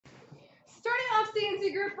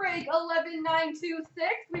CNC Group Break 11926.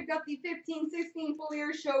 We've got the 15-16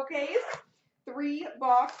 Fleer Showcase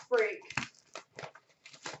 3-box break.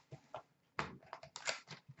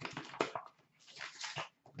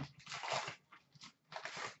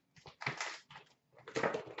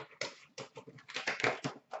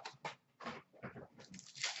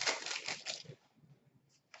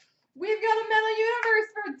 We've got a Metal Universe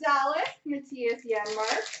for Dallas, Matthias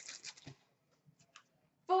Janmark.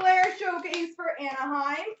 Flair Showcase for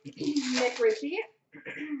Anaheim, Nick Ritchie.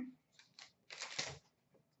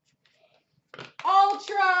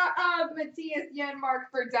 Ultra of Matthias Janmark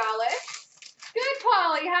for Dallas. Good,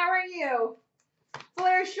 Polly. How are you?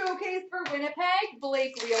 Flair Showcase for Winnipeg,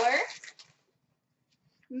 Blake Wheeler.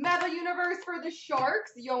 Metal Universe for the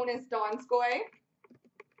Sharks, Jonas Donskoy.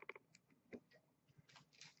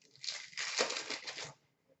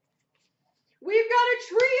 We've got a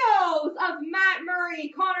trios of Matt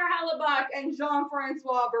Murray, Connor Hellebuyck, and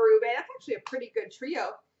Jean-Francois Berube. That's actually a pretty good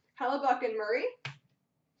trio. Hellebuyck and Murray.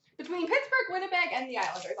 Between Pittsburgh, Winnipeg, and the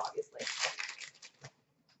Islanders, obviously.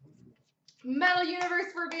 Metal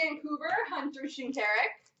Universe for Vancouver, Hunter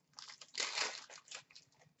Shinkaruk.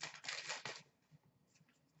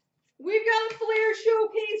 We've got a Flair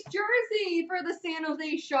Showcase jersey for the San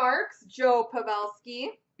Jose Sharks, Joe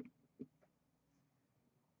Pavelski.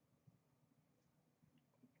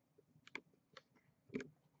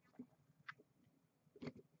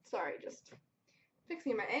 Sorry, just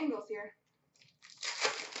fixing my angles here.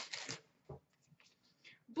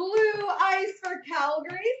 Blue Ice for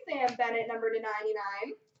Calgary, Sam Bennett, number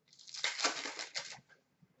 /99.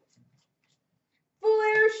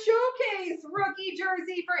 Flair Showcase rookie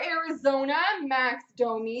jersey for Arizona, Max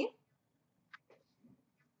Domi.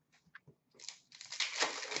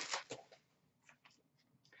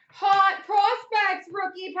 Hot Prospects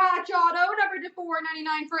rookie patch auto, number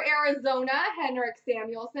 /499 for Arizona, Henrik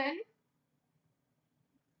Samuelsson.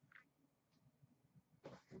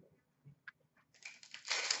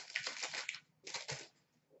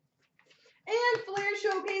 And Flair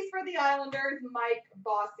Showcase for the Islanders, Mike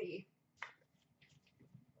Bossy.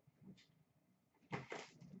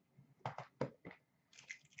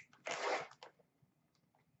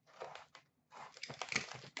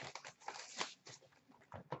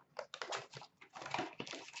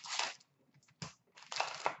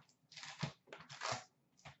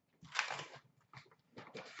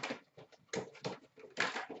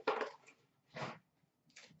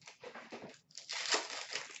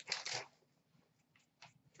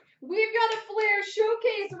 We've got a Flair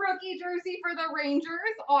Showcase rookie jersey for the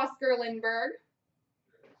Rangers, Oscar Lindberg.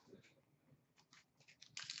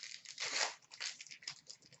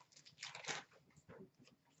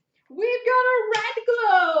 We've got a Red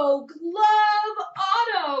Glow glove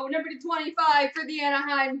auto, number /25 for the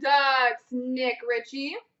Anaheim Ducks, Nick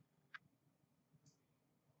Ritchie.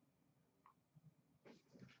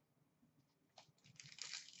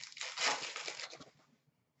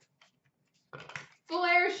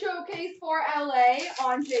 Flair Showcase for LA,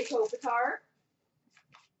 Andrei Kopitar.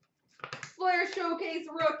 Flair Showcase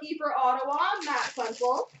rookie for Ottawa, Matt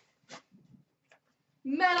Funkel.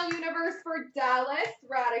 Metal Universe for Dallas,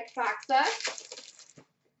 Radek Faksa.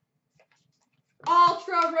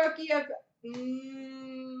 Ultra rookie of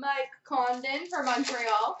Mike Condon for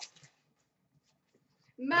Montreal.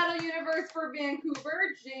 Metal Universe for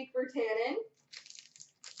Vancouver, Jake Virtanen.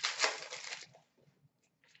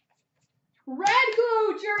 Red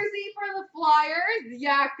Glue jersey for the Flyers,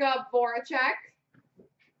 Jakub Voracek.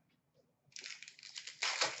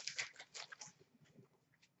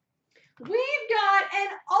 We've got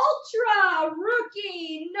an Ultra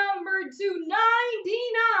rookie number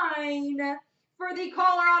 /299 for the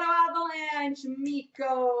Colorado Avalanche,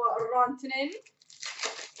 Mikko Rantanen.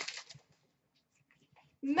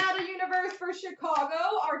 Metal Universe for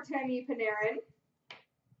Chicago, Artemi Panarin.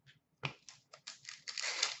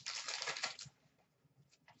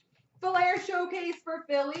 Flair Showcase for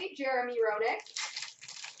Philly, Jeremy Roenick.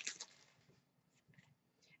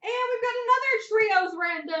 And we've got another trios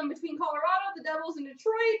random between Colorado, the Devils, and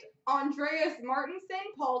Detroit, Andreas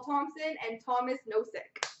Martinson, Paul Thompson, and Thomas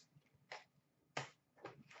Nosek.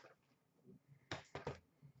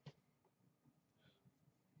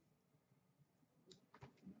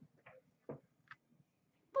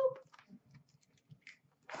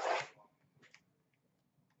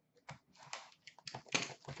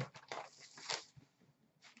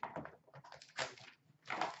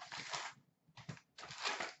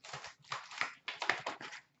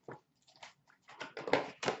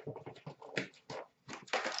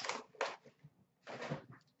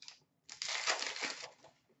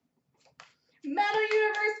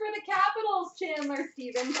 Chandler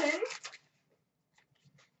Stevenson.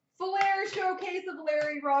 Flair Showcase of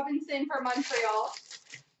Larry Robinson for Montreal.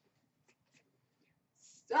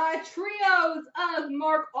 Trios of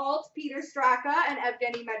Mark Alt, Peter Straka, and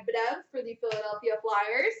Evgeny Medvedev for the Philadelphia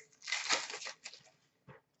Flyers.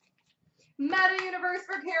 Meta Universe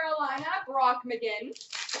for Carolina, Brock McGinn.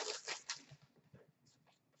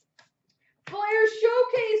 Flair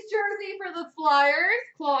Showcase jersey for the Flyers,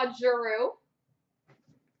 Claude Giroux.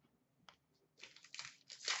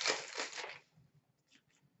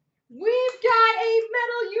 We've got a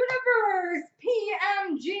Metal Universe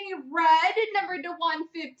PMG Red, numbered to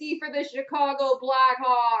 150 for the Chicago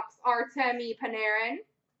Blackhawks, Artemi Panarin.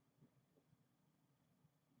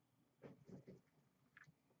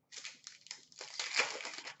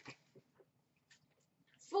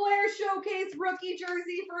 Flair Showcase rookie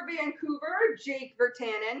jersey for Vancouver, Jake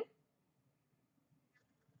Virtanen.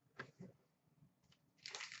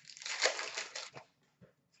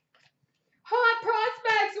 Hot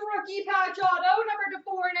Prospects rookie patch auto, number to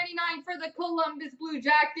 499 for the Columbus Blue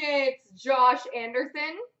Jackets, Josh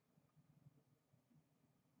Anderson.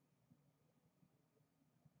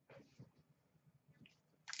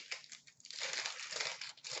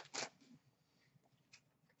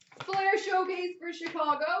 Flair Showcase for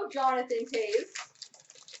Chicago, Jonathan Toews.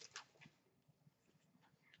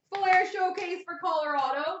 Flair Showcase for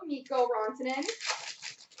Colorado, Mikko Rantanen.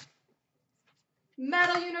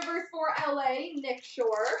 Metal Universe for LA, Nick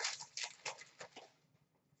Shore.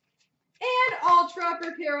 And Ultra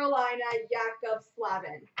for Carolina, Jakub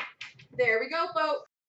Slavin. There we go, folks.